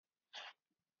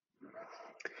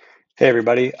Hey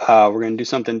everybody, we're going to do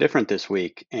something different this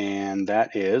week, and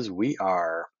that is we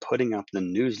are putting up the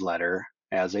newsletter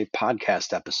as a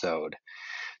podcast episode.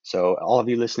 So, all of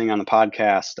you listening on the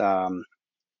podcast,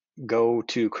 go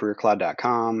to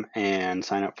careercloud.com and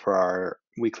sign up for our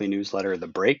weekly newsletter, The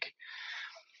Break.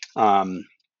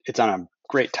 It's on a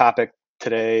great topic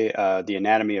today, the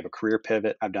anatomy of a career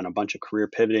pivot. I've done a bunch of career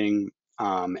pivoting,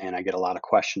 and I get a lot of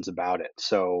questions about it.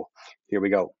 So, here we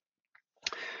go.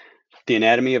 The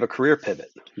anatomy of a career pivot,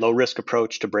 low risk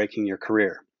approach to breaking your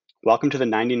career. Welcome to the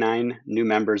 99 new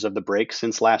members of The Break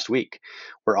since last week.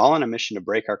 We're all on a mission to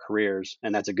break our careers,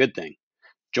 and that's a good thing.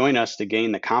 Join us to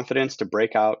gain the confidence to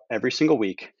break out every single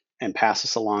week and pass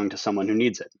us along to someone who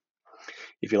needs it.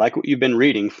 If you like what you've been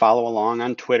reading, follow along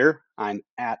on Twitter. I'm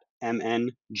at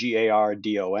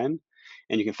MNGARDON,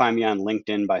 and you can find me on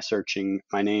LinkedIn by searching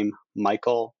my name,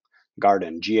 Michael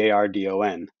Gardon,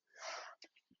 Gardon.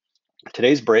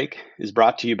 Today's break is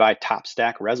brought to you by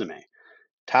TopStack Resume.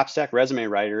 TopStack Resume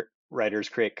writers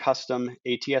create custom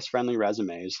ATS-friendly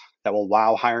resumes that will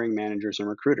wow hiring managers and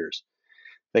recruiters.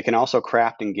 They can also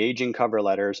craft engaging cover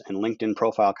letters and LinkedIn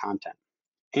profile content.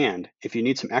 And if you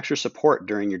need some extra support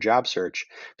during your job search,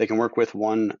 you can work with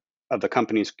one of the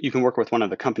company's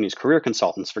career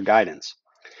consultants for guidance.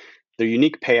 Their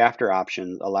unique pay after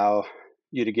options allow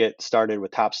you to get started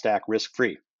with TopStack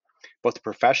risk-free. Both the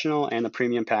professional and the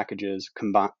premium packages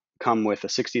come with a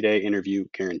 60-day interview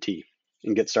guarantee.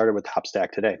 And get started with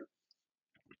TopStack today.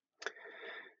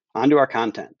 On to our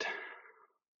content.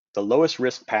 The lowest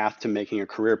risk path to making a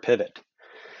career pivot.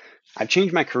 I've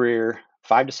changed my career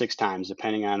 5 to 6 times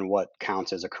depending on what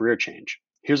counts as a career change.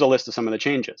 Here's a list of some of the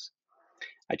changes.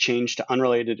 I changed to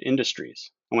unrelated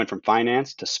industries. I went from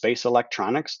finance to space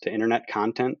electronics to internet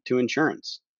content to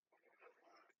insurance.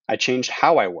 I changed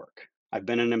how I work. I've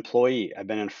been an employee. I've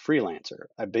been a freelancer.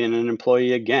 I've been an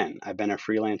employee again. I've been a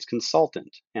freelance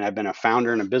consultant. And I've been a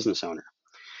founder and a business owner.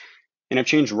 And I've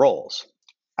changed roles.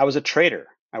 I was a trader.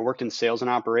 I worked in sales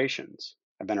and operations.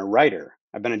 I've been a writer.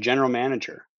 I've been a general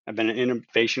manager. I've been an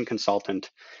innovation consultant.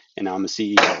 And now I'm a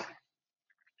CEO.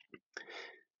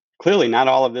 Clearly, not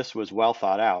all of this was well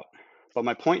thought out. But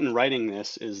my point in writing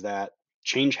this is that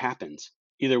change happens.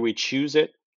 Either we choose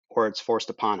it or it's forced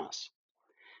upon us.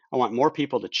 I want more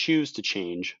people to choose to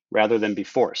change rather than be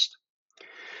forced.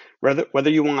 Whether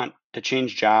you want to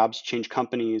change jobs, change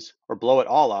companies, or blow it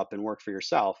all up and work for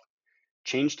yourself,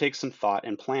 change takes some thought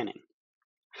and planning.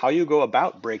 How you go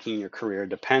about breaking your career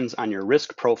depends on your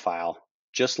risk profile,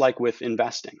 just like with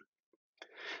investing.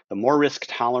 The more risk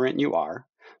tolerant you are,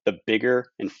 the bigger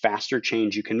and faster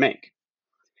change you can make.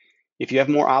 If you have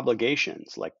more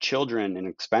obligations, like children and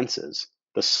expenses,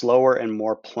 the slower and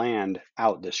more planned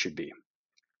out this should be.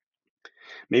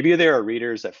 Maybe there are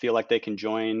readers that feel like they can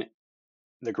join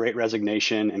the Great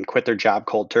Resignation and quit their job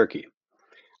cold turkey.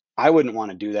 I wouldn't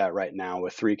want to do that right now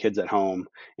with 3 kids at home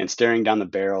and staring down the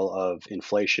barrel of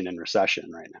inflation and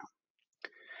recession right now.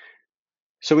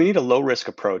 So we need a low risk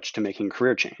approach to making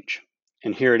career change.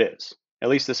 And here it is. At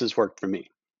least this has worked for me.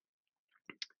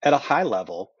 At a high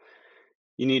level,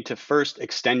 you need to first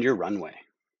extend your runway.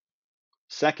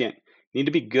 Second, you need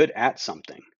to be good at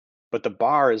something, but the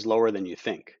bar is lower than you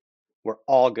think. We're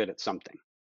all good at something.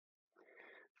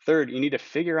 Third, you need to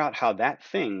figure out how that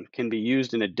thing can be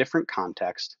used in a different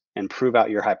context and prove out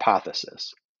your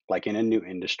hypothesis, like in a new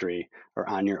industry or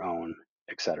on your own,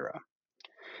 etc.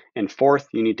 And fourth,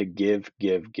 you need to give.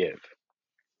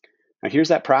 Now, here's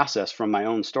that process from my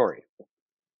own story.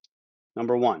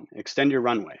 Number 1, extend your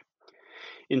runway.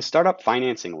 In startup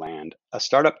financing land, a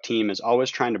startup team is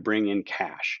always trying to bring in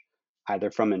cash,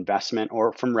 either from investment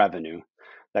or from revenue,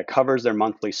 that covers their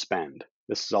monthly spend.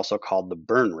 This is also called the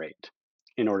burn rate,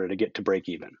 in order to get to break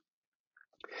even.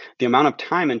 The amount of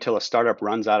time until a startup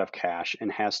runs out of cash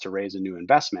and has to raise a new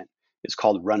investment is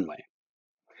called runway.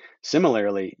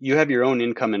 Similarly, you have your own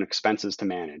income and expenses to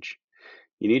manage.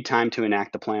 You need time to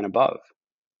enact the plan above.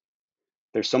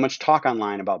 There's so much talk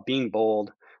online about being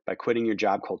bold by quitting your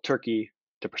job cold turkey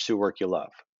to pursue work you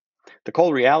love. The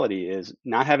cold reality is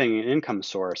not having an income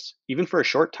source, even for a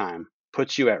short time,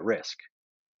 puts you at risk,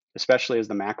 especially as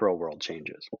the macro world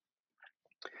changes.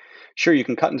 Sure, you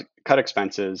can cut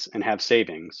expenses and have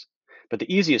savings, but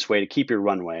the easiest way to keep your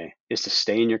runway is to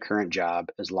stay in your current job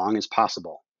as long as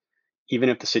possible, even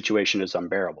if the situation is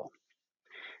unbearable.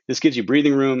 This gives you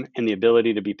breathing room and the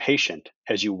ability to be patient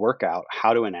as you work out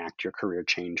how to enact your career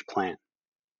change plan.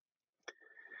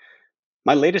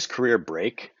 My latest career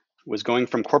break was going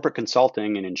from corporate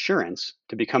consulting and insurance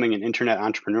to becoming an internet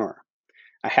entrepreneur.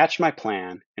 I hatched my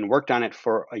plan and worked on it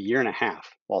for a year and a half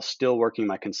while still working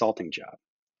my consulting job.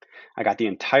 I got the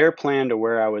entire plan to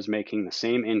where I was making the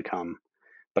same income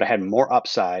but I had more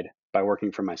upside by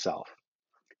working for myself.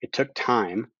 It took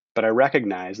time, but I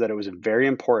recognized that it was very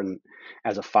important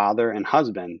as a father and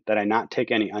husband that I not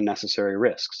take any unnecessary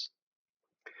risks.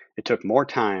 It took more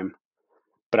time,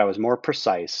 but I was more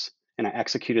precise and I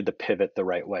executed the pivot the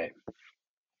right way.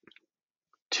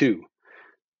 2,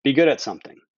 be good at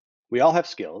something. We all have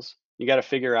skills. You got to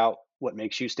figure out what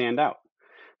makes you stand out.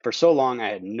 For so long, I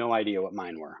had no idea what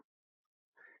mine were.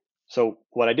 So,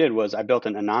 what I did was I built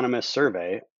an anonymous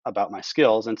survey about my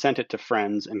skills and sent it to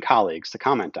friends and colleagues to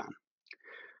comment on.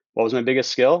 What was my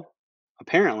biggest skill?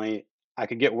 Apparently, I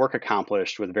could get work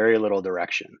accomplished with very little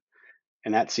direction.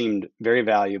 And that seemed very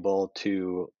valuable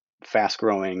to fast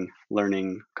growing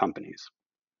learning companies.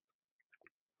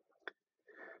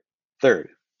 Third,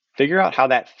 figure out how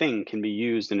that thing can be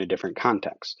used in a different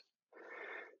context.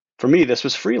 For me, this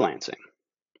was freelancing.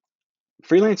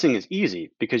 Freelancing is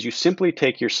easy because you simply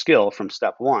take your skill from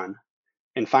step one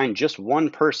and find just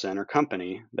one person or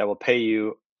company that will pay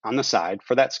you on the side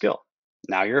for that skill.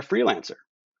 Now you're a freelancer.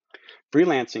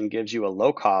 Freelancing gives you a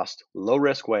low cost, low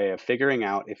risk way of figuring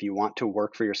out if you want to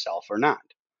work for yourself or not.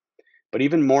 But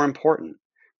even more important,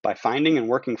 by finding and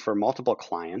working for multiple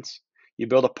clients, you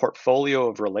build a portfolio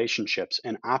of relationships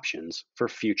and options for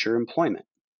future employment.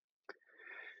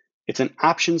 It's an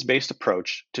options-based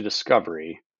approach to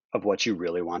discovery of what you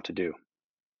really want to do.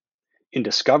 In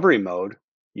discovery mode,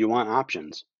 you want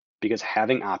options because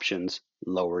having options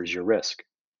lowers your risk.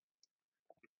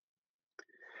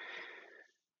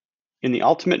 In the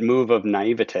ultimate move of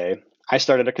naivete, I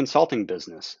started a consulting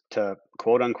business to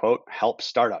quote unquote help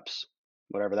startups,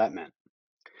 whatever that meant.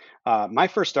 My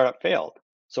first startup failed.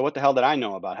 So what the hell did I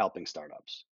know about helping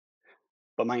startups?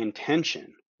 But my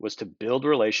intention was to build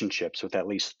relationships with at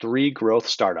least 3 growth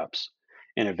startups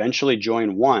and eventually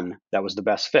join one that was the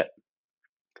best fit.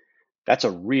 That's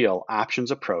a real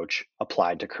options approach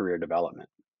applied to career development.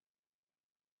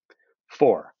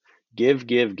 4, give,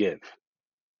 give, give.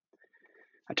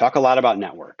 I talk a lot about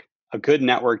network. A good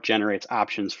network generates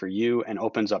options for you and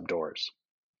opens up doors.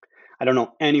 I don't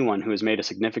know anyone who has made a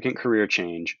significant career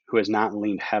change who has not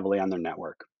leaned heavily on their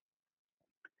network.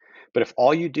 But if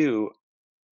all you do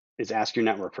is ask your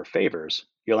network for favors,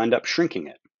 you'll end up shrinking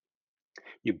it.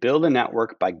 You build a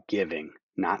network by giving,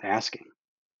 not asking.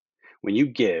 When you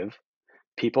give,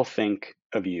 people think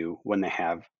of you when they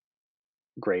have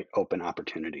great open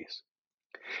opportunities.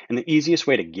 And the easiest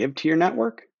way to give to your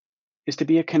network is to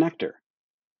be a connector.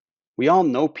 We all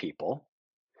know people.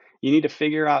 You need to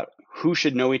figure out who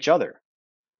should know each other.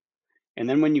 And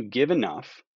then when you give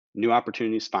enough, new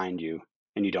opportunities find you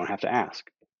and you don't have to ask.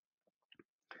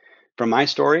 From my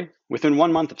story, within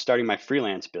 1 month of starting my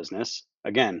freelance business,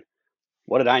 again,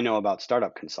 what did I know about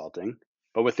startup consulting?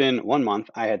 But within 1 month,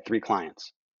 I had 3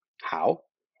 clients. How?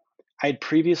 I had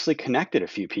previously connected a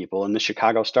few people in the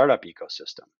Chicago startup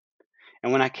ecosystem.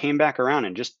 And when I came back around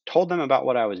and just told them about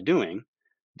what I was doing,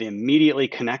 they immediately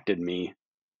connected me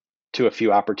to a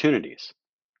few opportunities.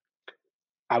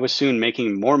 I was soon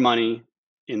making more money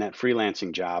in that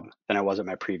freelancing job than I was at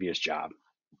my previous job.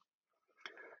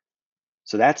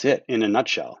 So that's it in a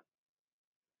nutshell.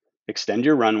 Extend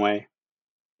your runway,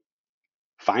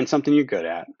 find something you're good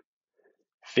at,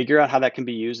 figure out how that can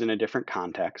be used in a different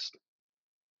context,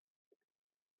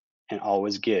 and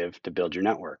always give to build your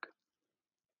network.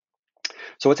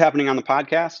 So, what's happening on the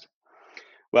podcast?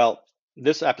 Well,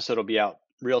 this episode will be out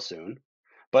real soon,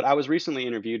 but I was recently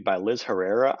interviewed by Liz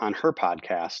Herrera on her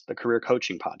podcast, the Career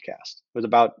Coaching Podcast. It was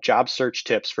about job search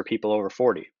tips for people over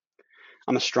 40.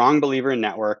 I'm a strong believer in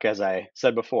network, as I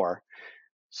said before,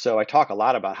 so I talk a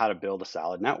lot about how to build a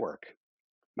solid network.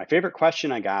 My favorite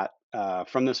question I got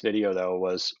from this video, though,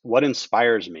 was what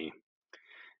inspires me?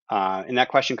 And that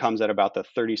question comes at about the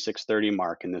 36:30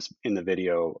 mark in the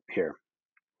video here.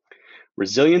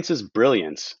 Resilience is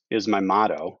brilliance is my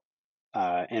motto,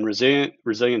 and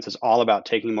resilience is all about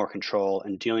taking more control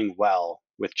and dealing well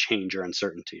with change or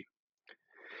uncertainty.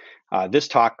 This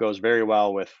talk goes very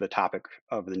well with the topic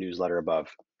of the newsletter above.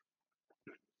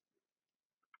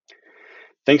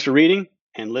 Thanks for reading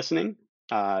and listening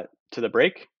to the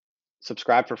break.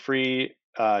 Subscribe for free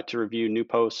to review new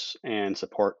posts and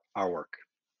support our work.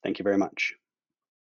 Thank you very much.